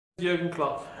Jurgen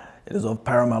Klopp. It is of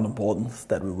paramount importance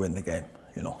that we win the game,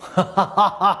 you know.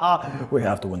 We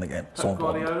have to win the game. So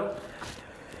important. Guardiola.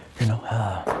 You know,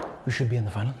 we should be in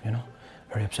the final, you know.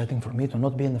 Very upsetting for me to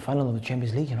not be in the final of the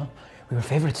Champions League, you know. We were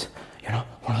favourites, you know.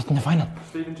 We're not in the final.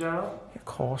 Steven Gerrard. Of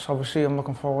course, obviously I'm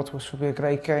looking forward to it. It should be a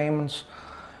great game. And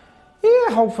yeah,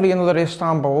 hopefully another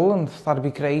Istanbul, and that'd be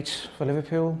great for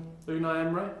Liverpool. Unai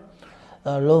Emery.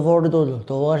 Look forward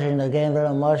to watching the game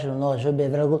very much. You know, it should be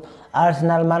very good.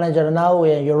 Arsenal manager now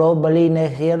in Europa League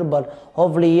next year, but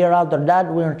hopefully year after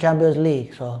that we're in Champions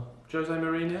League. So. Jose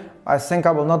Mourinho. I think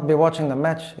I will not be watching the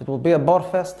match. It will be a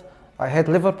bore-fest. I hate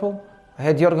Liverpool. I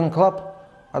hate Jurgen Klopp.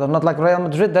 I do not like Real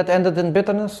Madrid. That ended in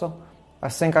bitterness. So I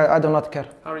think I do not care.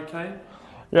 Harry Kane.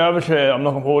 Yeah, obviously I'm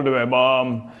looking forward to it, but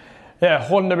yeah,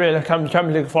 holding to be in the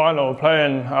Champions League final,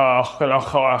 playing,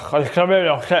 it's very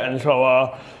upsetting.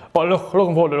 So, but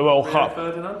looking forward to the World Cup.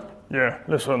 Ferdinand. Yeah,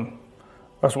 listen,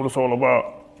 that's what it's all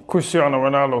about. Cristiano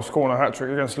Ronaldo scoring a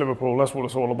hat-trick against Liverpool, that's what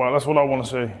it's all about. That's what I want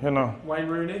to see, you know. Wayne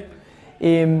Rooney.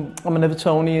 I'm an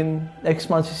Evertonian,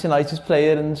 ex-Manchester United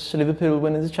player, and Liverpool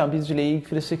winning the Champions League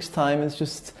for the 6th time.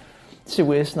 It's the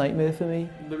worst nightmare for me.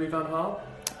 Louis van Gaal.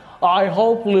 I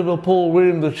hope Liverpool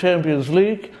win the Champions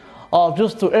League,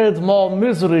 just to add more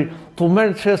misery to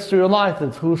Manchester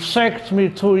United, who sacked me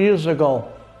 2 years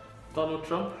ago. Donald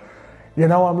Trump. You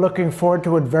know, I'm looking forward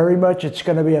to it very much. It's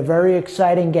going to be a very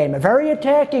exciting game, a very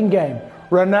attacking game.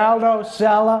 Ronaldo,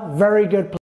 Salah, very good players.